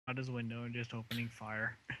out his window and just opening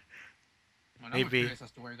fire. Well, I'm Maybe. curious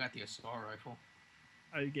as to where you got the assault rifle.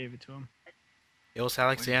 I gave it to him. It was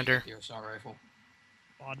Where did you Alexander. get the assault rifle?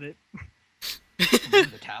 Bought it. From who,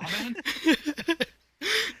 the Taliban?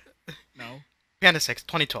 No. Panda Sex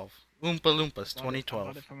 2012. Oompa Loompas I bought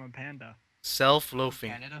 2012. it from a panda.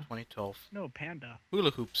 Self-loafing Canada? 2012. No, panda.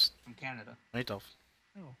 Hula Hoops From Canada. 2012.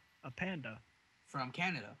 No, a panda. From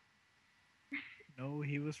Canada. No,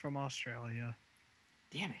 he was from Australia.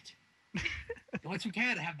 Damn it. The ones from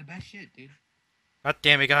Canada have the best shit, dude. God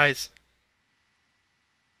damn it, guys.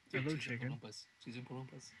 Hello, Two chicken. Two Oompa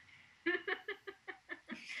Loompas.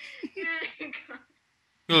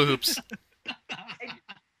 Hula Hoops.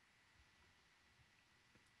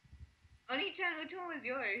 Oni-chan, which one was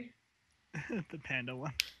yours? The panda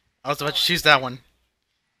one. I was about to choose that one.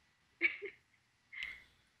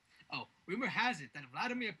 Oh, rumor has it that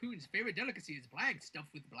Vladimir Putin's favorite delicacy is blank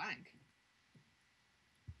stuffed with blank.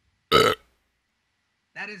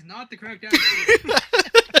 That is not the correct answer.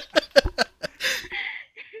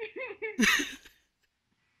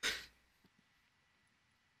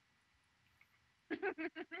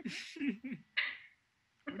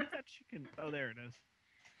 Where did that chicken? Oh, there it is.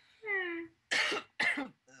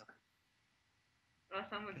 Oh,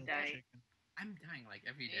 someone's Killed the dying. chicken. I'm dying like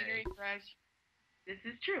every Gatorade day. Fresh. This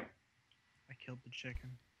is true. I killed the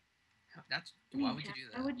chicken. That's why would you do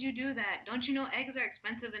Why that? would you do that? Don't you know eggs are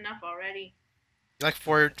expensive enough already? Like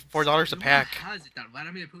 $4 a pack. Rumor has it that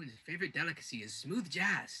Vladimir Putin's favorite delicacy is smooth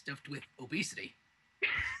jazz stuffed with obesity.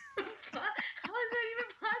 How is that even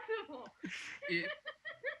possible?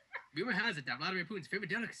 Rumor has it that Vladimir Putin's favorite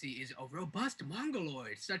delicacy is a robust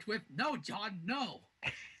mongoloid stuffed with no, John, no.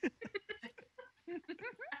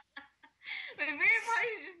 My favorite part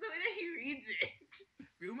is just the way that he reads it.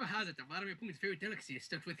 Rumor has it that Vladimir Putin's favorite delicacy is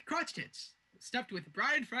stuffed with crotch tits. Stuffed with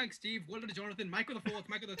Brian, Frank, Steve, Wilder, Jonathan, Michael the Fourth,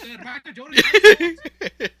 Michael the Third, Michael Jordan.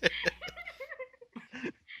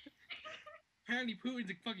 Apparently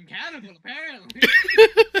Putin's a fucking cannibal, apparently.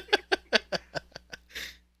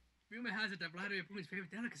 Rumor has it that Vladimir Putin's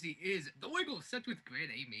favorite delicacy is the wiggle stuffed with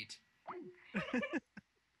grade A meat.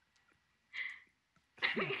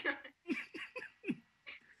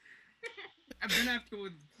 I'm gonna have to go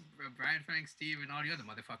with Brian, Frank, Steve, and all the other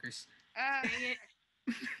motherfuckers.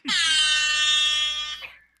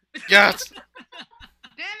 Yes!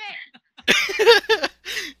 Damn it!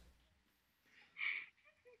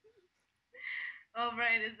 Oh,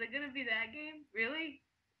 Brian, is it gonna be that game? Really?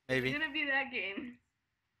 Maybe. It's gonna be that game.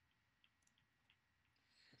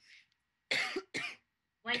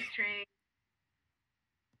 Blank train.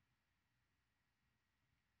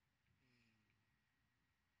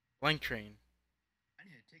 Blank train. I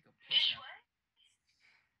need to take a piss out.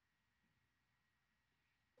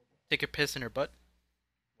 Take a piss in her butt.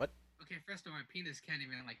 Okay, first of all, my penis can't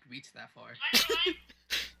even, like, reach that far.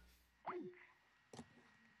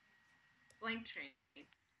 Blank train.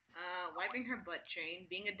 Wiping her butt train.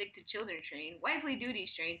 Being addicted to children train. Wifely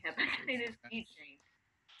duties train. Hepatitis B train.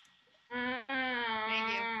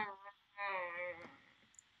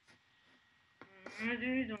 Thank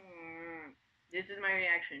you. This is my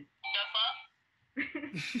reaction.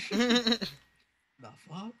 The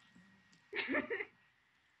fuck?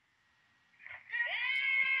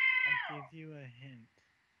 I'll give you a hint.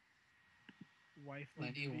 Wifely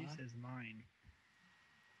What do you duties want? is mine.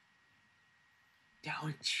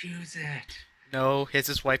 Don't choose it. No, his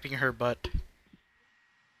is wiping her butt.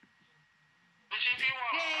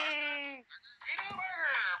 Yay!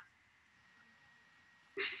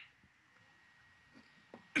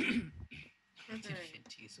 Vin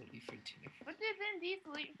Diesel eat for dinner. What did Vin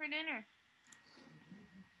Diesel eat for dinner?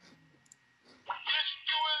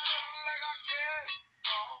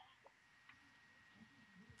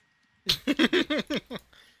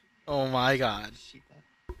 Oh my god. Shit, that.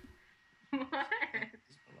 What?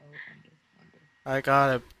 Just below, under. I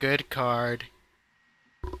got a good card.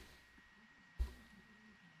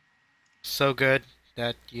 So good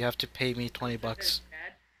that you have to pay me 20 bucks.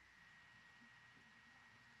 Bad?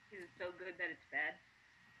 Is it so good that it's bad?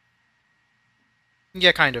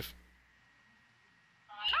 Yeah, kind of.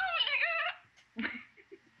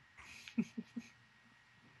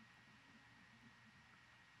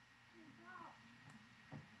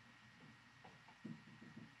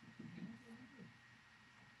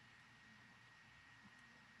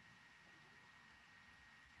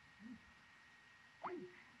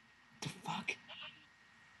 The fuck?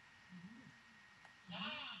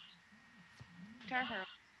 Turn her.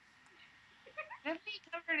 Stephanie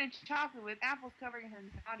covered in chocolate with apples covering her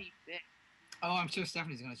naughty bit. Oh, I'm sure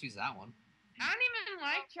Stephanie's gonna choose that one. I don't even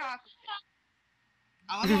like chocolate.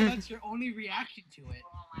 Oh no, that's your only reaction to it.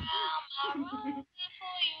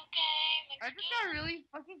 I just got really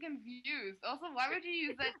fucking confused. Also, why would you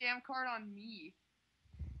use that damn card on me?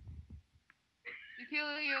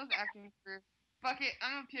 Shakilio's acting for. Fuck it,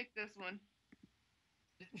 I'm gonna pick this one.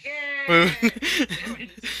 Boo. Yay!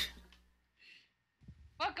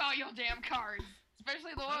 Fuck all your damn cards,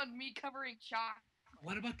 especially the one with me covering chalk.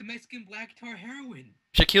 What about the Mexican black tar heroin?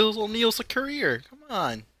 Shaquille O'Neal's a career. Come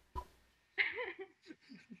on.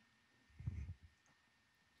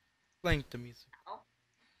 Blank the music.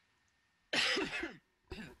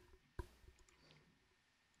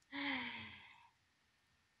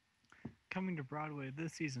 Coming to Broadway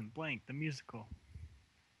this season, Blank, the musical.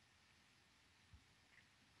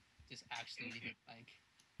 Just actually leave it blank.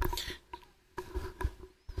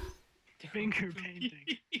 Finger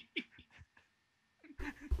painting.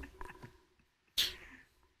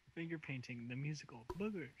 Finger painting, the musical.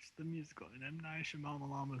 Boogers, the musical. And M. Night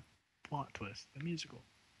Shyamalan plot twist, the musical.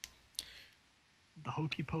 The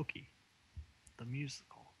Hokey Pokey, the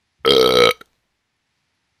musical. Oh,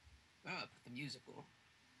 the musical.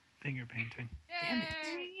 Finger painting. Damn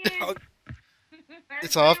Yay! Oh, That's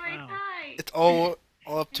It's off. really Wow. tight. It's all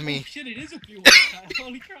up to Oh me. shit, it is a 3-1 tie.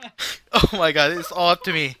 Holy crap. Oh my god, it's all up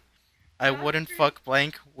to me. I That's wouldn't true. fuck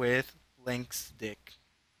Blank with Blank's dick.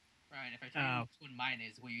 Brian, if I tell you which one mine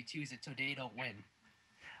is, will you choose it so they don't win?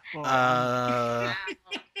 Well, Uh,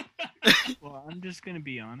 well, I'm just gonna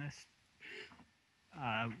be honest.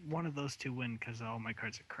 One of those two win because all my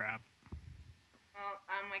cards are crap. Well,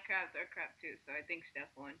 my cards are crap too, so I think Steph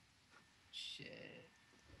won. Shit.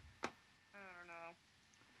 I don't know.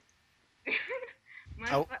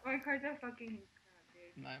 Oh. My cards are fucking crap,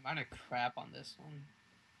 dude. Mine are crap on this one.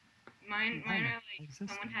 Mine Mine are like exist.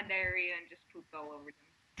 someone had diarrhea and just pooped all over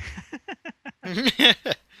them.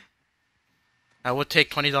 I would take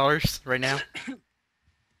 $20 right now. Hey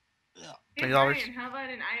 $20. Brian, how about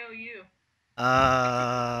an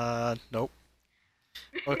IOU? Nope.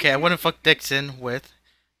 Okay, I wouldn't fuck Dixon with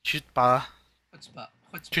Chutpa,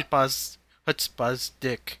 Chutpa's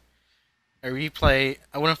dick. I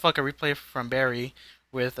wouldn't fuck a replay from Barry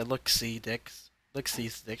with a Looksee dicks,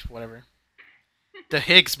 whatever. The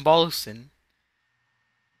Higgs Bolson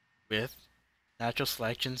with Natural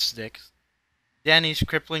Selection sticks. Danny's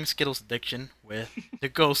crippling Skittles addiction with the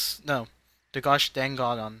gosh dang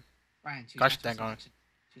god on. Brian, choose Gosh natural dang on. selection.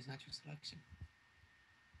 Choose natural selection.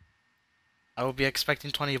 I will be expecting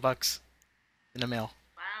 $20 in the mail.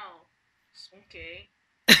 Wow. Okay.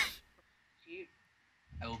 Cute.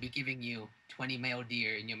 I will be giving you 20 male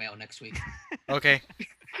deer in your mail next week. Okay.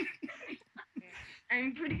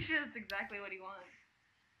 I'm pretty sure that's exactly what he wants.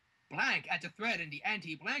 Blank adds a thread in the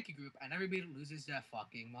anti-Blanky group, and everybody loses their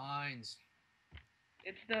fucking minds.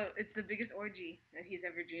 It's the biggest orgy that he's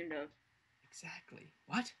ever dreamed of. Exactly.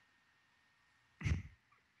 What?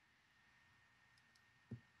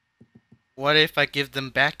 What if I give them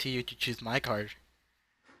back to you to choose my card?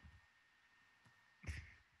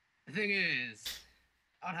 The thing is,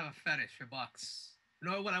 I don't have a fetish for bucks. You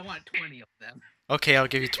know what? I want 20 of them. Okay, I'll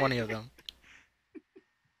give you 20 of them.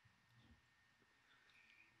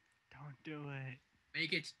 Don't do it.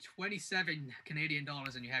 Make it 27 Canadian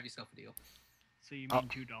dollars, and you have yourself a deal. So you Oh. mean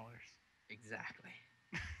 $2? Exactly.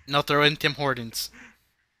 Now throw in Tim Hortons.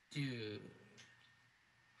 Dude.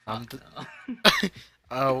 Um, Fuck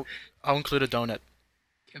no. I'll include a donut.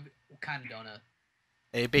 What kind of donut?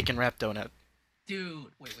 A bacon wrap donut.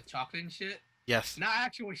 Dude, wait, with chocolate and shit? Yes. Not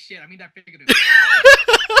actual shit, I mean that figurative.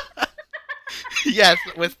 Yes,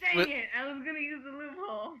 with Dang it! I was gonna use the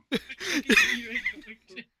loophole.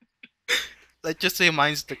 let's just say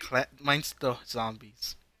mine's the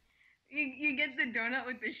zombies. You get the donut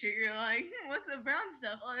with the shit. You're like, what's the brown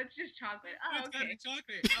stuff? Oh, it's just chocolate. Oh, It's got okay. the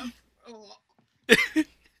chocolate.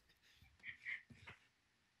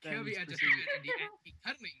 That Kirby is adds a specific. thread in the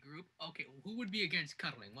anti-cuddling group. Okay, who would be against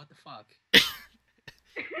cuddling? What the fuck?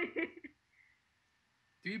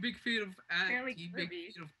 3 big feet of Apparently 3 big Kirby.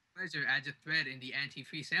 feet of pleasure adds a thread in the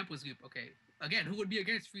anti-free samples group. Okay, again, who would be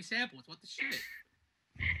against free samples? What the shit?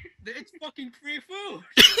 It's fucking free food.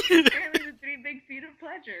 Apparently the 3 big feet of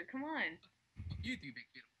pleasure. Come on. You 3 big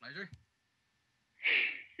feet of pleasure.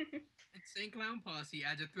 Insane Clown Posse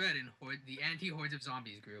adds a thread in the anti-hordes of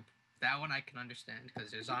zombies group. That one I can understand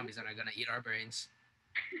because they're zombies and are gonna eat our brains.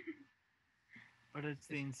 But it's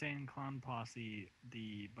the insane clown posse,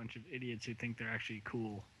 the bunch of idiots who think they're actually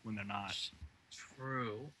cool when they're not.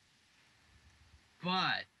 True.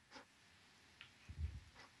 But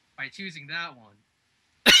by choosing that one,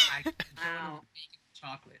 I can Wow. bacon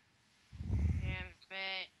chocolate. Damn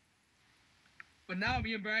it. But now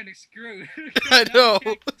me and Brian are screwed. I Now we know.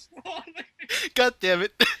 can't control it. God damn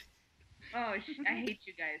it. Oh, I hate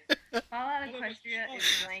you guys. Fallout Equestria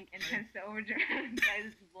is blank and tends to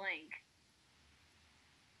overdramatize blank.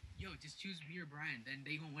 Yo, just choose me or Brian, then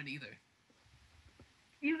they won't win either.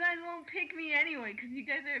 You guys won't pick me anyway, because you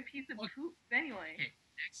guys are a piece of What? poop anyway. Okay,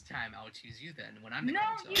 next time I'll choose you then when I'm the No,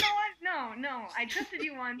 card, so. you know what? No. I trusted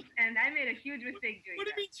you once, and I made a huge mistake doing What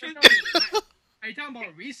do you mean that. So trust don't- me? Are you talking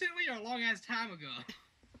about recently or a long ass time ago?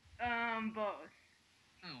 Both.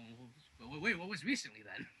 Oh, wait, what was recently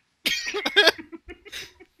then?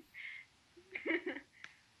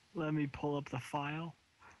 Let me pull up the file.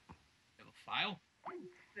 You have a file?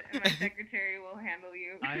 My secretary will handle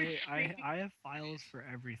you. I have files for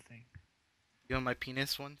everything. You want my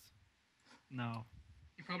penis ones? No.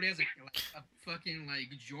 He probably has a fucking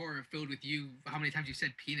drawer filled with you. How many times you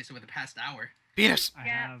said penis over the past hour? Penis. I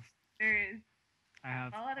Yeah. have. There is. I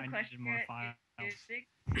needed more files. Is six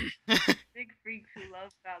freaks who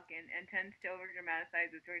love Falcon and tends to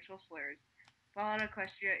overdramatize its racial slurs. Fallout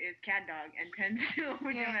Equestria is cat dog and tends to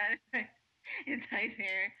overdramatize its nice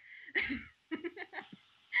hair.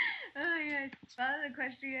 Oh yes. Fallout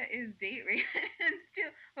Equestria is date rape and tends to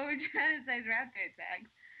overdramatize raptor attacks.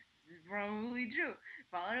 This is probably true.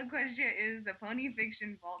 Fallout Equestria is a pony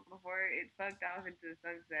fiction vault before it's fucked off into the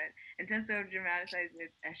sunset and tends to overdramatize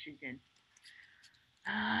its estrogen. I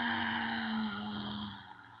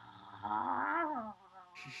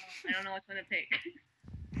don't know which one to pick.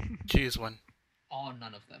 Choose one.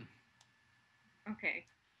 None of them. Okay.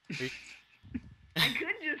 Three. I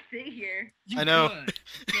could just sit here. You I know. Could.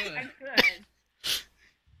 I could.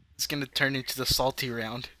 It's gonna turn into the salty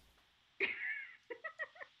round.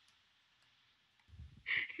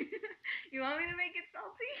 You want me to make it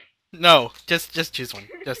salty? No, just choose one.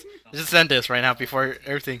 Just end this right now before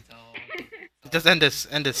everything. Just end this.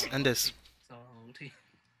 Salty.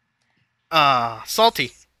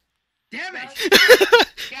 Salty. Damn it!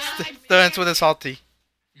 God The ends with a salty.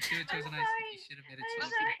 You should have chosen I'm ice. sorry. You should have made it I'm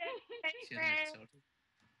salty. sorry. You should have made it salty.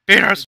 Penis.